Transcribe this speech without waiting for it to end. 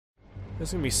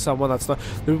There's gonna be someone that's not.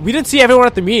 We didn't see everyone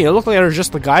at the meeting. It looked like there were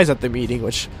just the guys at the meeting,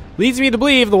 which leads me to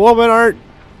believe the women aren't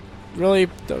really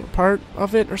part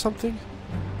of it or something.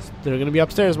 They're gonna be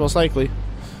upstairs most likely.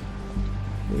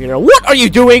 You know, what are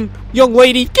you doing, young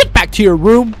lady? Get back to your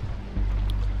room.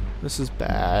 This is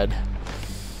bad.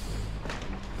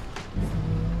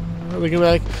 They're gonna be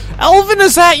like, Elvin,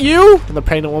 is that you? And the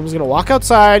pregnant woman's gonna walk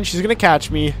outside and she's gonna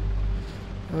catch me.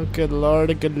 Oh, good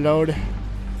lord, good lord.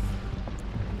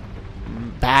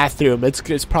 Bathroom.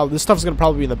 It's probably, this stuff's gonna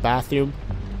probably be in the bathroom.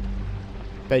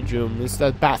 Bedroom. It's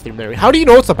the bathroom there. How do you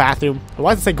know it's a bathroom?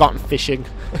 Why does it say gone fishing?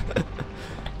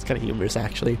 It's kind of humorous,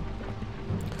 actually.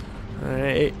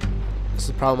 Alright. This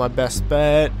is probably my best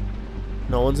bet.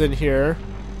 No one's in here.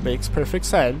 Makes perfect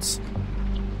sense.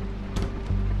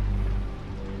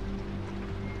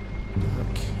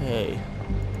 Okay.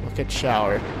 Look at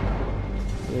shower.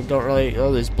 We don't really...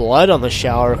 Oh, there's blood on the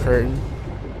shower curtain.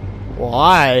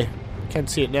 Why? Can't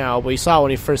see it now, but you saw it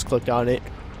when you first clicked on it.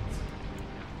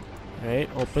 Alright,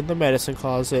 open the medicine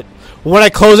closet. When I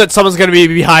close it, someone's gonna be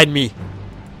behind me.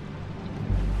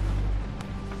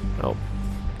 Oh.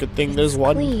 Good thing there's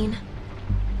one. Clean.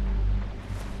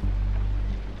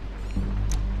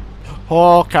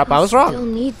 Oh crap, I was wrong. Still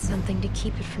need something to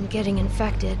keep it from getting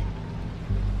infected.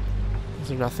 Is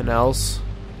there nothing else?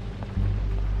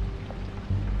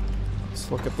 Let's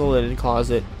look at the linen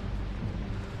closet.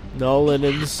 No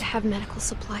linens. To have medical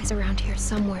supplies around here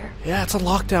somewhere. Yeah, it's a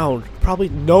lockdown. Probably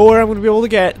nowhere I'm gonna be able to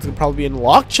get. It's gonna probably be in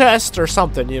locked chest or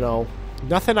something, you know.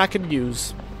 Nothing I can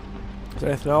use.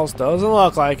 Anything else doesn't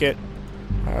look like it.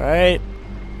 Alright.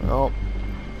 Well.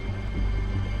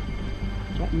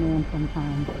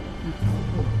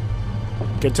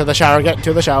 Get to the shower, get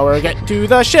to the shower, get to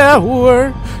the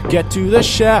shower, get to the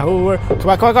shower. Come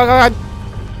on, come on, come on, come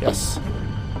on. Yes.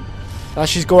 Now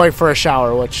she's going for a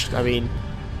shower, which, I mean,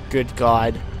 good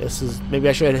God. This is, maybe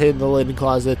I should have hidden the linen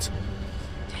closet.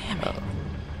 Damn it.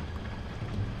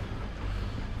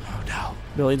 Oh no.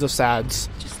 Millions of sads.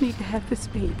 Just need to have this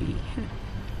baby.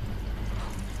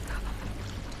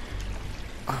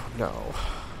 Oh no.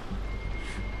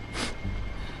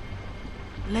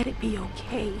 Let it be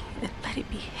okay, and let it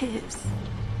be his.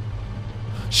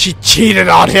 She cheated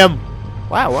on him!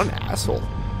 Wow, what an asshole.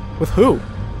 With who?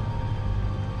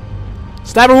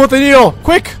 Stab her with the needle!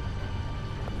 Quick!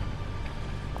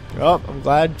 Oh, I'm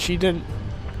glad she didn't.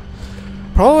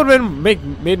 Probably would have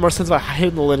been made more sense if I hid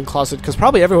in the linen closet, because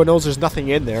probably everyone knows there's nothing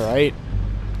in there, right?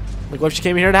 Like, what if she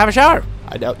came here to have a shower?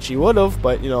 I doubt she would have,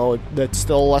 but, you know, that's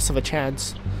still less of a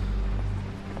chance.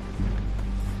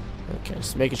 Okay,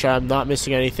 just making sure I'm not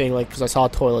missing anything, like, because I saw a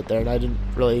toilet there, and I didn't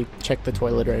really check the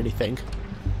toilet or anything.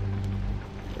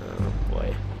 Oh,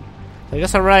 boy. I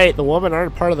guess I'm right, the women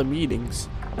aren't part of the meetings.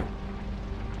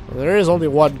 Well, there is only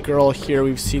one girl here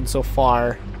we've seen so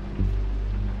far.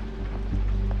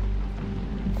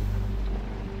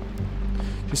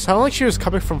 She sounded like she was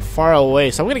coming from far away,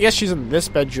 so I'm gonna guess she's in this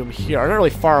bedroom here. Not really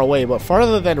far away, but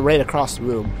farther than right across the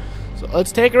room. So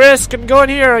let's take a risk and go in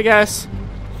here, I guess.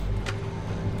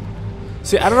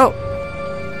 See, I don't know.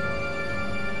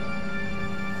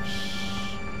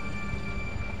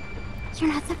 You're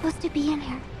not supposed to be in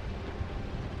here.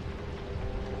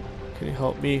 Can you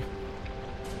help me?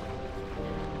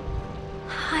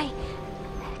 Hi.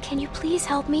 Can you please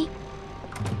help me?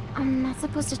 I'm not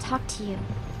supposed to talk to you.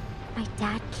 My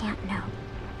dad can't know.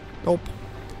 Nope.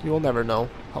 You will never know.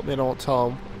 Help me, don't tell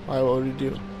him. Why would you do?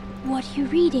 What are you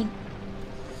reading?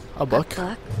 A book? A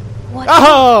book? What?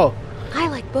 Oh! I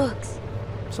like books.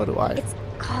 So do I. It's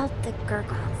called The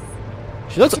Gurgles.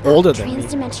 She looks It's about older than me.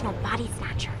 Transdimensional body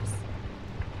snatchers.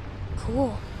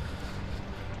 Cool.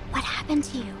 What happened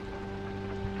to you?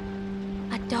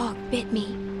 A dog bit me.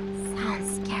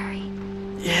 Sounds scary.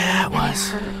 Yeah, it And was.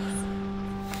 it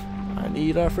hurts. I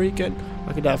need a freaking.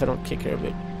 I could die if I don't take care of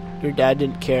it. Your dad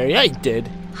didn't care. Yeah, he did.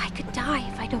 I could die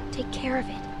if I don't take care of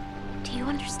it. Do you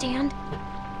understand?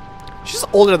 She's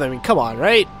older than me. Come on,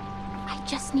 right? I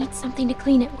just need something to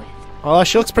clean it with. Oh,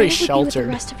 she looks pretty Where would be sheltered. with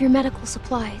the rest of your medical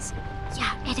supplies.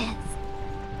 Yeah, it is.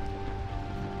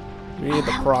 We need I'll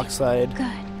the help peroxide. you.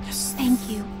 Good. Yes. Thank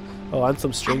you. Oh, and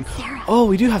some string. I'm Sarah. Oh,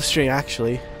 we do have string,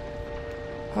 actually.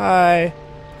 Hi.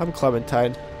 I'm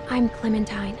Clementine. I'm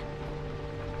Clementine.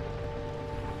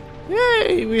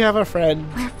 Yay, we have a friend.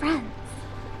 We're friends.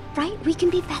 Right? We can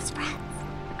be best friends.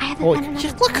 I haven't Oh, met another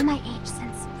just look. girl my age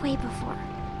since way before.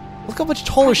 Look how much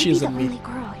taller she is the than me. only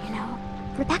girl, you know.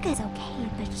 Rebecca's okay,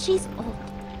 but she's old.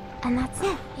 And that's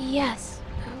it. Yes,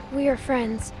 we are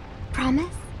friends.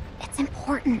 Promise? It's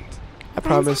important. I Friends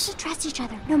promise. have to trust each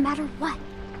other, no matter what.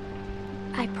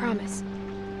 I promise.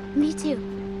 Me too.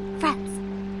 Friends.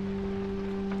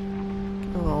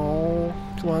 Oh.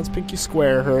 Come on, let's pinky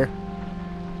square her.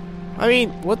 I mean,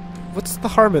 what's the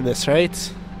harm in this,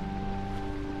 right?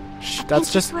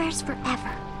 That's just swears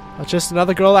forever. That's just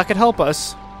another girl that could help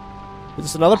us.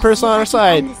 Just another person on our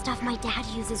side. The stuff my dad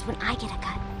uses when I get a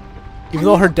cut. Even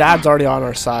though her dad's already on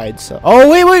our side, so. Oh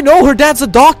wait, no, her dad's a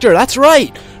doctor. That's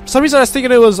right. For some reason, I was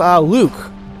thinking it was Luke,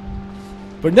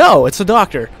 but no, it's a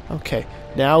doctor. Okay,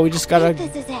 now we just gotta.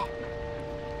 This is it.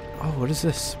 Oh, what is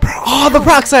this? Oh, the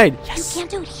peroxide. Yes. You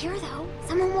can't do it here, though.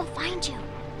 Someone will find you.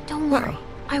 Don't worry,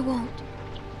 I won't.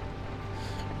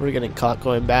 We're getting caught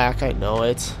going back. I know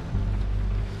it.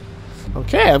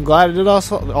 Okay, I'm glad I did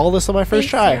all this on my first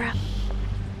try. Sarah.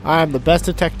 I'm the best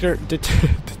detector.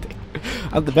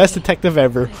 I'm the best detective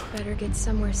ever. I better get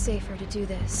somewhere safer to do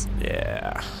this.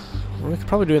 Yeah. Well, we could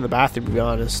probably do it in the bathroom, to be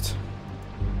honest.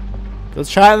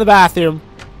 Let's try it in the bathroom.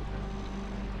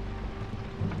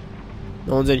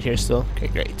 No one's in here still. Okay,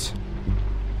 great.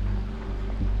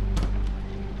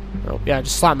 Oh, yeah,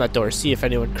 just slam that door. See if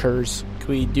anyone curs. Can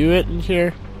we do it in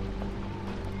here?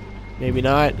 Maybe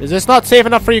not. Is this not safe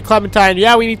enough for you, Clementine?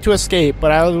 Yeah, we need to escape,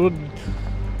 but I would...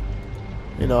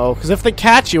 You know, because if they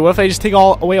catch you, what if they just take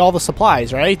away all the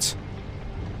supplies, right?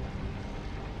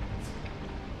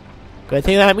 Good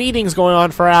thing that meeting's going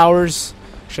on for hours.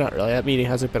 Actually, not really. That meeting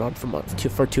hasn't been on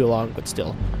for too long, but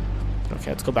still. Okay,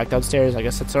 let's go back downstairs. I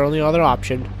guess that's our only other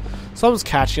option. Someone's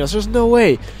catching us. There's no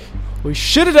way. We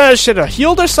should have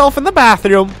healed ourselves in the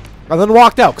bathroom and then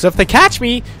walked out. Because if they catch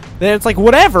me, then it's like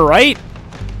whatever, right?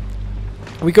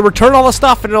 We could return all the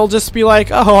stuff and it'll just be like,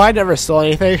 oh, I never stole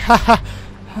anything.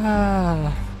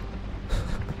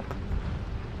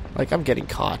 Like, I'm getting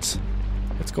caught.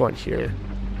 Let's go in here.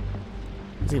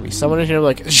 There's gonna be someone in here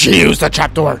like, she used the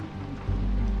trapdoor.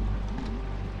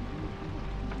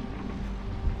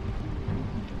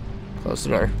 Close the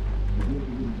door.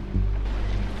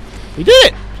 We did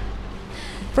it!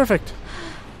 Perfect.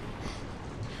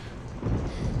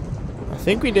 I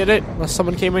think we did it. Unless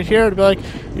someone came in here to be like,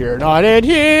 you're not in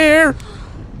here!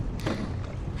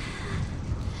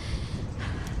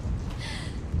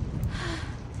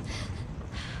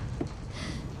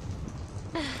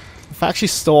 If I actually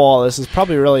stole all this, is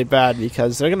probably really bad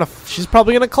because she's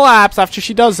probably gonna collapse after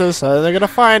she does this, and they're gonna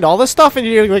find all this stuff in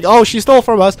here, like, oh, she stole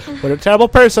from us. What a terrible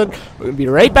person. We're gonna be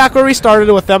right back where we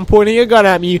started with them pointing a gun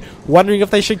at me, wondering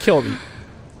if they should kill me.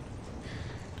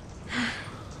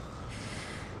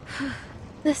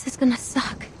 This is gonna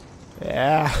suck.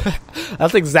 Yeah,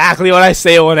 that's exactly what I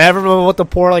say whenever I'm about to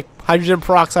pour like hydrogen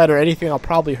peroxide or anything. I'll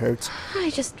probably hurt. I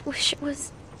just wish it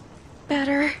was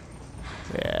better.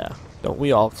 Yeah. Don't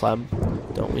we all, Clem?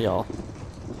 Don't we all?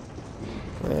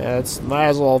 Yeah, might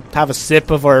as well have a sip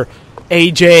of our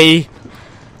AJ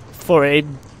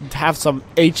have some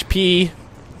HP.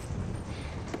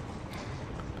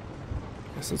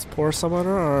 Guess let's pour some on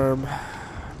our arm.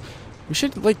 We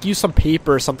should like use some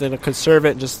paper or something to conserve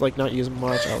it and just like not use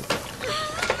much. Oh.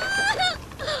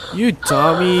 You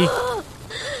dummy!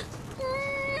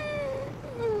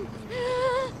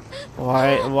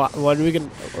 Why? What are we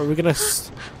gonna? Are we gonna?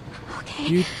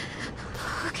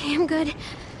 Okay, I'm good.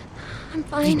 I'm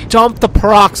fine. You dumped the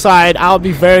peroxide. I would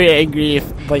be very angry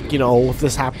if, like, you know, if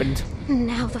this happened.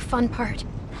 Now the fun part.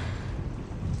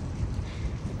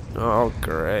 Oh,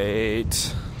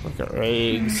 great. Look at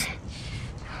Riggs.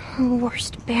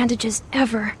 Worst bandages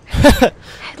ever.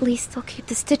 At least they'll keep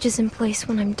the stitches in place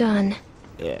when I'm done.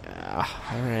 Yeah.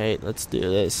 Alright, let's do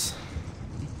this.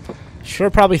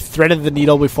 Should probably threaded the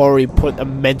needle before we put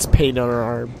immense pain on our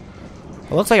arm.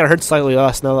 It looks like it hurts slightly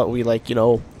less now that we, like, you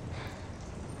know,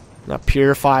 not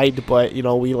purified, but, you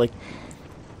know, we, like,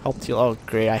 helped heal. Oh,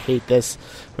 great, I hate this.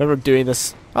 Remember doing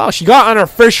this. Oh, she got on her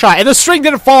first shot, and the string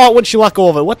didn't fall out when she let go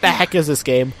of it. What the heck is this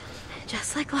game?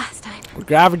 Just like last time.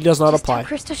 Gravity does not apply.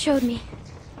 Krista showed me.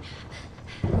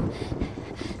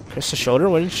 Krista showed her?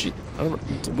 When did she? I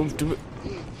don't do it.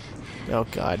 Oh,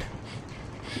 God.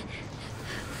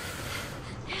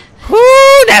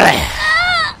 Whoo, Nelly!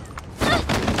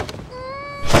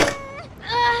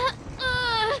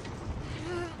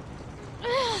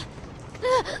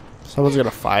 Someone's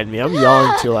gonna find me. I'm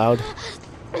yelling too loud.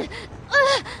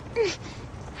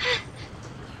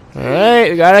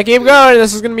 Alright, we gotta keep going.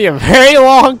 This is gonna be a very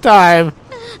long time.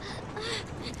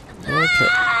 Okay.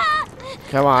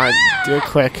 Come on, do it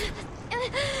quick.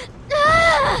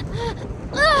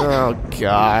 Oh,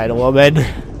 God, woman.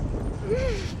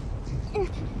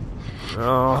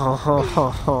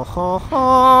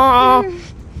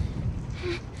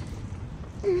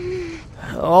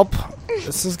 Help.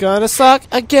 This is gonna suck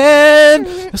again.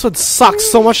 This would suck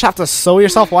so much to have to sew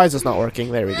yourself. Why is this not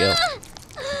working? There we go.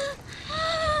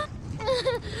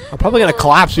 I'm probably gonna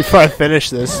collapse before I finish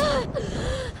this.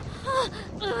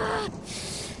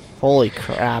 Holy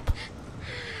crap.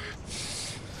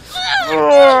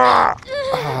 Oh,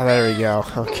 there we go.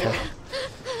 Okay.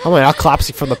 I'm not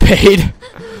collapsing from the pain.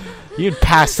 You'd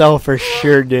pass out for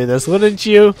sure doing this, wouldn't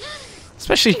you?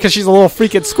 Especially because she's a little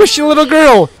freaking squishy little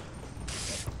girl.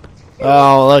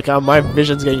 Oh, look, my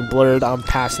vision's getting blurred. I'm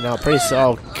passing out pretty soon.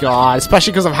 Oh, God.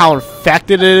 Especially because of how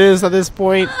infected it is at this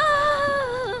point.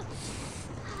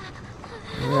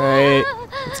 Alright.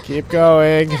 Let's keep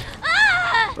going.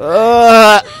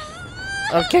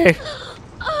 Okay.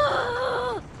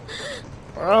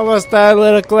 We're almost there,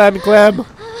 little Clem.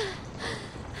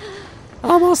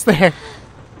 Almost there.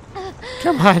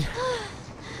 Come on.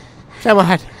 Come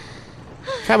on.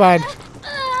 Come on.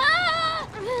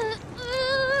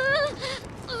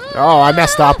 Oh, I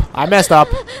messed up. I messed up.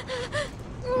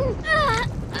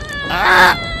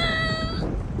 Ah!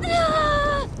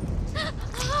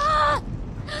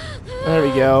 There we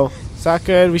go. Is that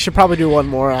good? We should probably do one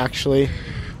more, actually.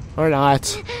 Or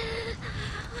not.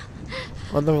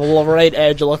 On the right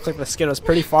edge, it looked like the skin was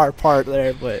pretty far apart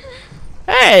there, but...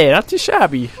 Hey, not too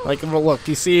shabby. Like, look,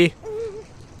 you see?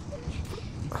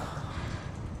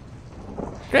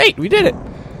 Great, we did it.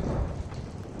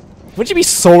 Wouldn't you be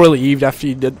so relieved after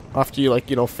you like,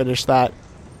 you know, finish that?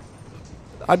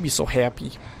 I'd be so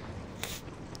happy.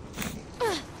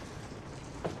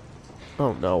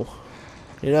 Oh no.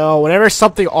 You know, whenever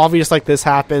something obvious like this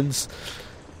happens,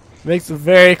 it makes it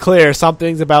very clear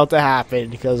something's about to happen,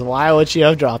 because why would she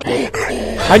have dropped it?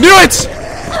 I knew it!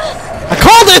 I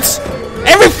called it!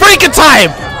 Every freaking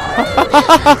time!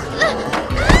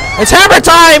 It's hammer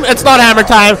time! It's not hammer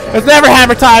time! It's never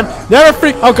hammer time! Never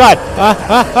freak- Oh god!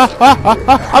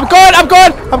 I'm good! I'm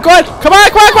good! I'm good! Come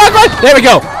on! Come on! Come on! Come on! There we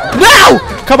go! No!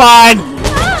 Come on!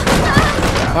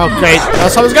 Oh great! Now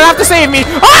someone's gonna have to save me!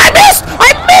 Oh, I missed!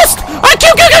 I missed! I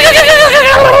can't!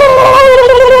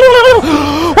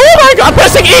 Oh my god! I'm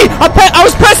pressing E! I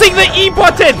was pressing the E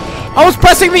button! I was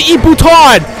pressing the E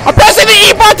button! I'm pressing the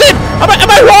E button! Am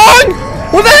I wrong?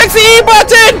 What the heck's the E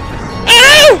button?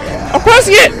 Ow! I'm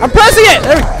pressing it! I'm pressing it!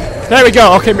 There we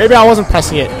go. Okay, maybe I wasn't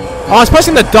pressing it. Oh, I was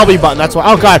pressing the W button. That's why.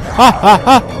 Oh god.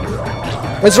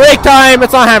 It's rake time.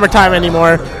 It's not hammer time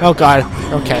anymore. Oh god.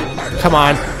 Okay. Come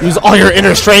on. Use all your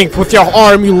inner strength with your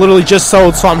arm you literally just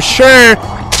sewed. So I'm sure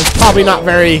it's probably not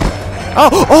very.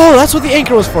 Oh, that's what the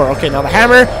anchor was for. Okay, now the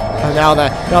hammer. And now the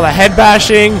head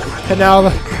bashing. And now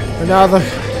the.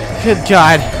 Good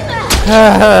god.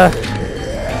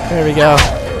 There we go.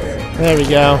 There we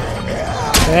go.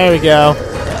 There we go.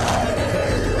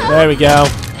 There we go.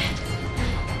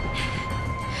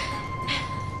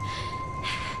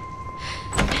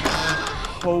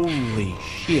 Holy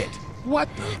shit. What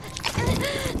the?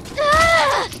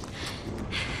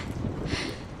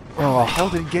 How the hell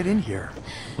did it get in here?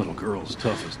 Little girl's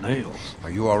tough as nails.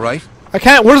 Are you alright? I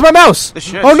can't. Where's my mouse?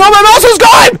 Oh no, my mouse is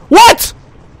gone! What?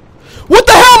 What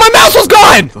the hell? My mouse was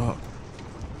gone!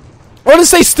 Or did it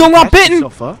say still not bitten?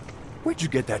 Where'd you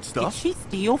get that stuff? Did she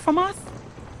steal from us?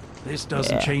 This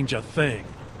doesn't change a thing.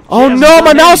 Oh no,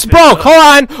 my mouse broke! Hold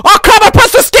on! Oh crap, I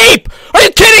pressed escape! Are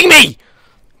you kidding me?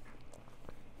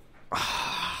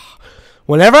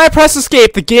 Whenever I press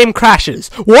escape, the game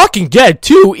crashes. Walking Dead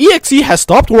 2 EXE has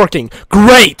stopped working.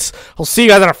 Great! I'll see you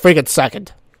guys in a freaking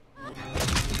second.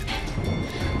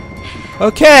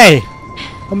 Okay.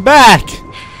 I'm back.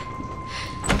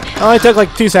 It only took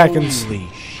like 2 seconds. Holy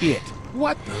shit.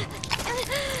 What the?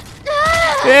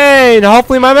 Yay! Now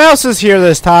hopefully my mouse is here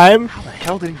this time. How the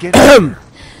hell did it get in here?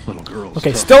 Little girl's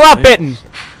Okay, tough still as not nails. bitten.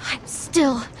 I'm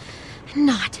still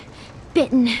not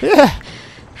bitten. Yeah.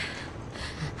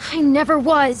 I never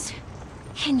was.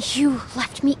 And you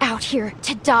left me out here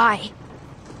to die.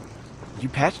 You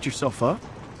patched yourself up?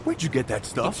 Where'd you get that Did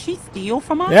stuff? she steal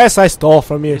from us? Yes, I stole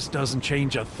from you. This doesn't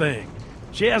change a thing.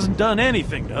 She hasn't done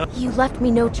anything to us. You left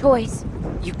me no choice.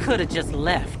 You could have just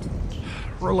left.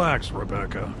 Relax,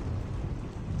 Rebecca.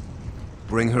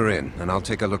 Bring her in, and I'll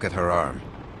take a look at her arm.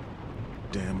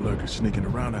 Damn lurkers sneaking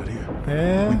around out here.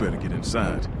 Yeah. We better get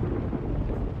inside.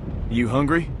 You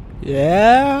hungry?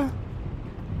 Yeah.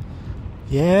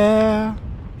 Yeah.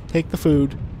 Take the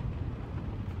food.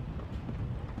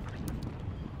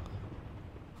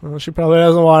 Well, she probably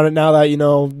doesn't want it now that, you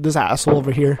know, this asshole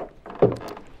over here.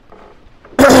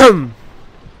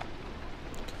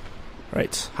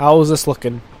 Right. How is this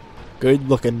looking? Good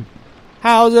looking.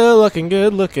 How's it looking?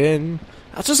 Good looking.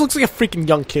 That just looks like a freaking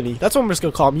young Kenny. That's what I'm just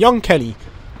gonna call him. Young Kenny.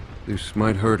 This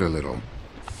might hurt a little.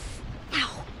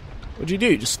 What'd you do?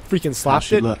 You just freaking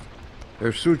slapped it?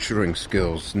 Her suturing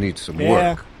skills need some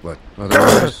Yeah. work, but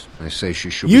otherwise, I say she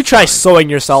should You be try fine. sewing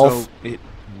yourself. So, it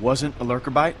wasn't a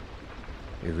lurker bite?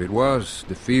 If it was,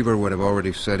 the fever would have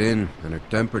already set in, and her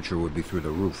temperature would be through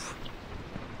the roof.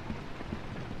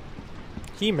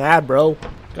 He mad, bro.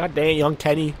 God dang, young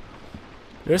Kenny.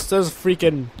 You're just as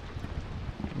freaking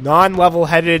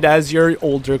non-level-headed as your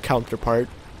older counterpart.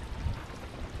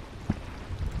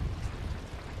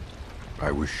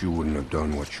 I wish you wouldn't have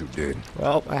done what you did.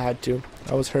 Well, I had to.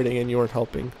 I was hurting and you weren't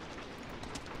helping.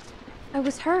 I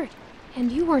was hurt,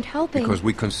 and you weren't helping. Because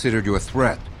we considered you a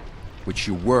threat, which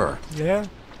you were. Yeah,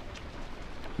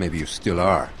 Maybe you still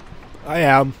are. I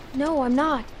am. No, I'm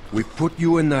not. We put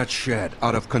you in that shed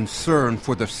out of concern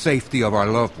for the safety of our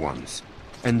loved ones.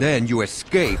 And then you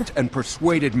escaped and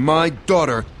persuaded my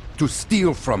daughter to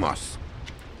steal from us.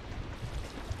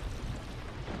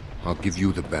 I'll give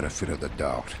you the benefit of the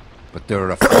doubt. But there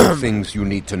are a few things you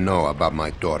need to know about my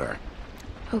daughter.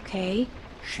 Okay.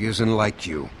 She isn't like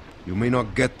you. You may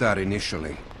not get that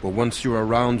initially, but once you're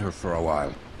around her for a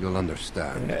while, you'll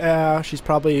understand. Yeah, she's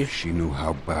probably... If she knew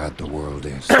how bad the world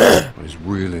is, what it's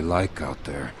really like out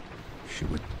there, she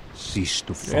would cease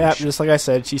to function. Yeah, just like I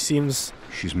said, she seems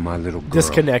She's my little girl.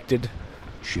 disconnected.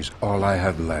 She's all I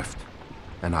have left,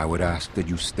 and I would ask that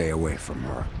you stay away from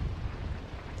her.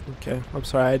 Okay, I'm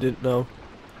sorry, I didn't know.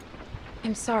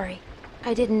 I'm sorry.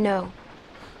 I didn't know.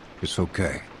 It's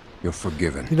okay. You're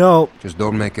forgiven. You know, Just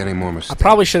don't make any more I mistakes.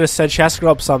 probably should have said she has to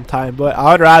grow up sometime, but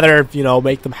I would rather, you know,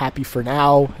 make them happy for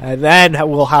now, and then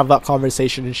we'll have that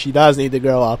conversation, and she does need to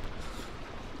grow up.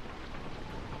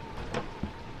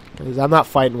 Because I'm not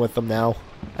fighting with them now.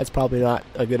 That's probably not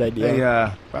a good idea.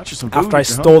 Hey, brought you some food. After I if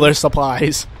you're stole hungry. their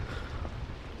supplies.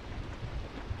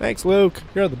 Thanks, Luke.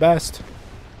 You're the best.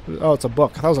 Oh, it's a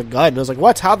book. I thought it was a gun. I was like,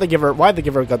 what? Why'd they give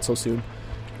her a gun so soon?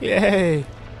 Yay.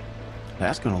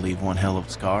 That's gonna leave one hell of a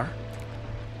scar.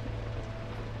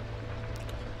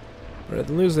 Better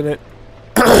than losing it.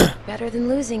 Better than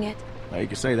losing it. Well, you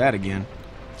can say that again.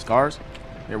 Scars?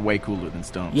 They're way cooler than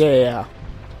stones. Yeah.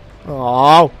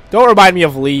 Oh, don't remind me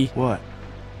of Lee. What?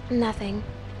 Nothing.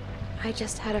 I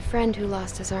just had a friend who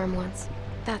lost his arm once.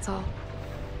 That's all.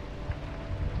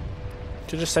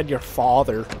 You just said your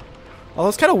father. Oh,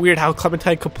 it's kind of weird how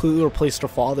Clementine completely replaced her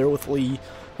father with Lee.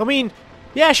 I mean,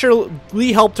 yeah, sure,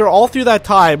 Lee helped her all through that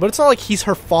time, but it's not like he's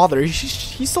her father.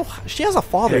 She has a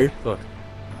father. Hey, look.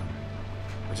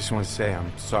 I just want to say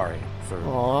I'm sorry for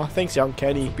Aw, thanks, young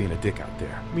Kenny. being a dick out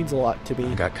there. Means a lot to I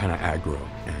me. got kind of aggro,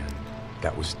 and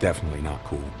that was definitely not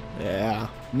cool. Yeah.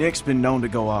 Nick's been known to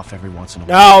go off every once in a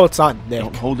while. No, it's not Nick.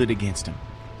 Don't hold it against him.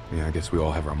 Yeah, I guess we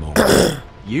all have our moments.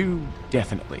 You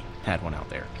definitely had one out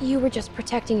there. You were just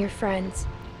protecting your friends.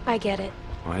 I get it.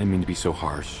 Well, I didn't mean to be so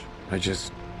harsh.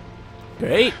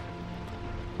 Great.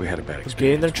 We had a bad Just experience.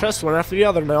 gaining their trust one after the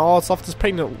other. Now all it's left is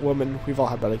pregnant woman. We've all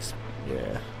had that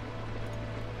yeah.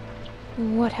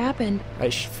 What happened? I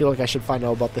feel like I should find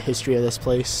out about the history of this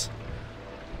place.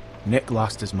 Nick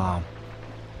lost his mom.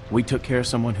 We took care of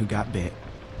someone who got bit.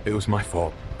 It was my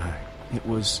fault. It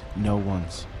was no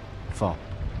one's fault.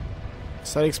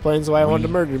 So that explains why I wanted to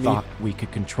murder We me. thought we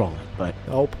could control it, but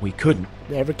Nope. we couldn't.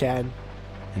 Never can.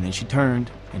 And then she turned,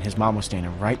 and his mom was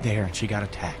standing right there, and she got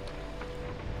attacked.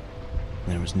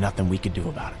 And there was nothing we could do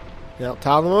about it. Now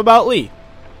tell them about Lee.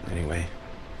 Anyway,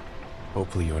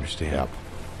 hopefully you understand. Yep.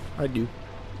 I do.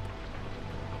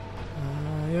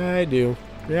 Yeah, I do.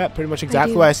 Yeah, pretty much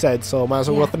exactly do. what I said, so might as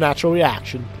well go Yeah. with the natural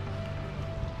reaction.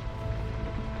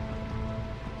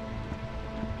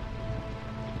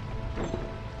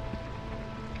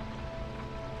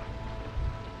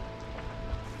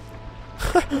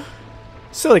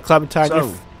 Silly Clementine, So,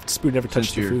 your spoon never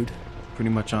touched since the you're food. pretty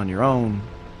much on your own,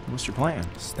 what's your plan?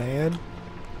 Stan?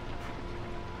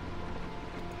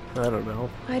 I don't know.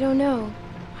 I don't know.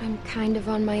 I'm kind of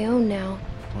on my own now.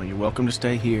 Well, you're welcome to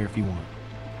stay here if you want.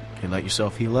 Okay, let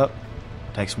yourself heal up.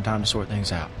 Take some time to sort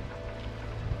things out.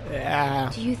 Yeah.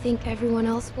 Do you think everyone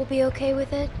else will be okay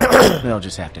with it? They'll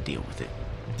just have to deal with it.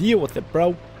 Deal with it,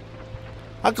 bro.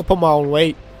 I could put my own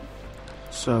weight.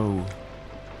 So,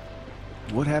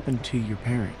 what happened to your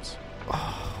parents?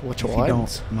 Which If you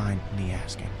ones? don't mind me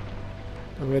asking.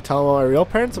 I'm gonna tell them about my real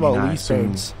parents, I mean, about I Lee's assume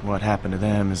parents. what happened to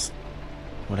them is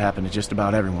what happened to just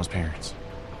about everyone's parents.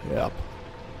 Yep.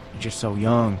 You're just so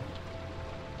young.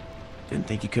 Didn't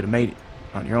think you could have made it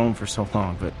on your own for so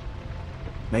long, but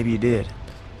maybe you did.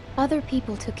 Other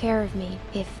people took care of me,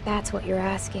 if that's what you're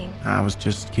asking. I was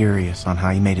just curious on how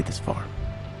you made it this far.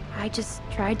 I just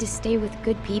tried to stay with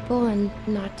good people and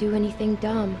not do anything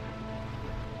dumb.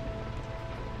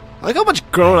 I like how much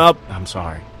grown up I'm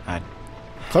sorry.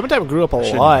 Clementine grew up a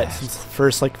Shouldn't lot have since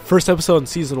the first episode in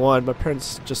season 1. My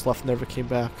parents just left and never came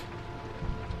back.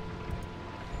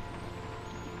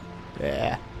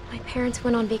 Yeah. My parents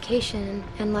went on vacation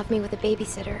and left me with a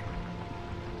babysitter.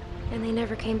 and they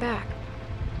never came back.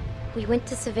 We went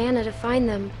to Savannah to find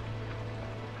them,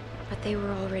 but they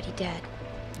were already dead.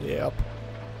 Yep.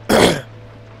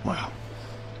 Wow.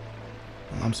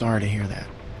 Well, I'm sorry to hear that.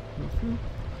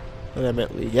 And I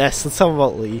met Lee. Yes, let's talk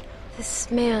about Lee. This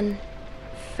man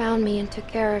found me and took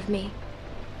care of me.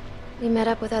 We met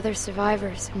up with other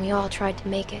survivors, and we all tried to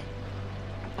make it.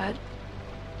 But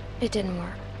it didn't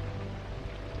work.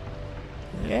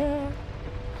 Yeah.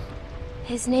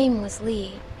 His name was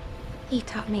Lee. He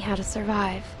taught me how to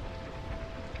survive.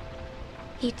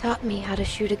 He taught me how to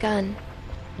shoot a gun.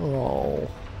 Oh.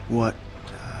 What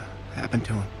happened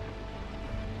to him?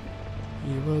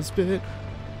 He was bit.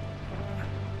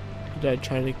 He died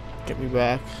trying to get me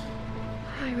back.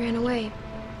 I ran away.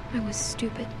 I was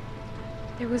stupid.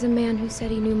 There was a man who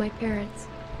said he knew my parents.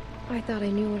 I thought I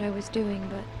knew what I was doing,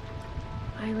 but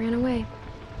I ran away.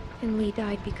 And Lee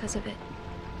died because of it.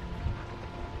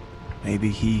 Maybe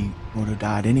he would have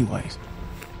died anyways.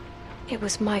 It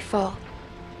was my fault.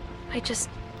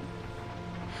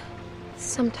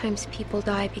 Sometimes people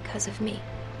die because of me.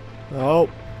 Oh.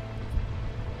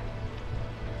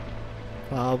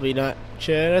 Probably not.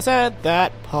 Should have said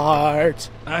that part.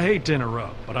 I hate to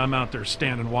interrupt, but I'm out there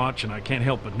standing watch, and I can't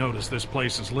help but notice this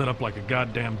place is lit up like a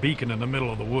goddamn beacon in the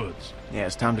middle of the woods. Yeah,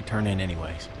 it's time to turn in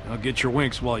anyways. Now get your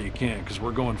winks while you can, because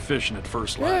we're going fishing at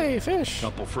first light. Hey, fish.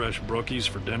 Couple fresh brookies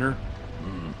for dinner.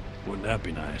 Wouldn't that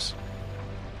be nice?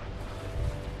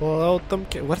 Blow out them.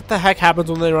 What the heck happens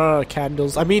when they run out of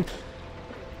candles? I mean,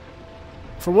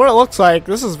 from what it looks like,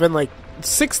 this has been like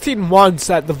 16 months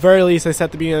at the very least they said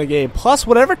at the beginning of the game. Plus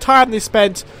whatever time they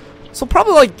spent. So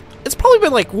probably like, it's probably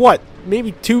been like, what?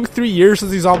 Maybe 2-3 years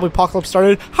since the zombie apocalypse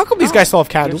started. How come these guys still have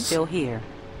candles? You're still here.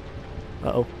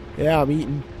 Uh-oh. Yeah, I'm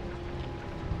eating.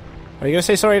 Are you gonna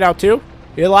say sorry now too?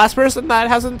 You're the last person that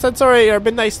hasn't said sorry or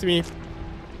been nice to me.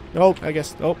 Nope, I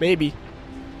guess. Oh, maybe.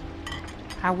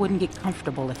 I wouldn't get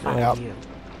comfortable if I were you.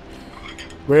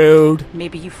 Rude.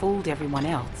 Maybe you fooled everyone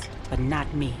else, but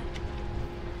not me.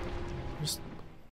 Just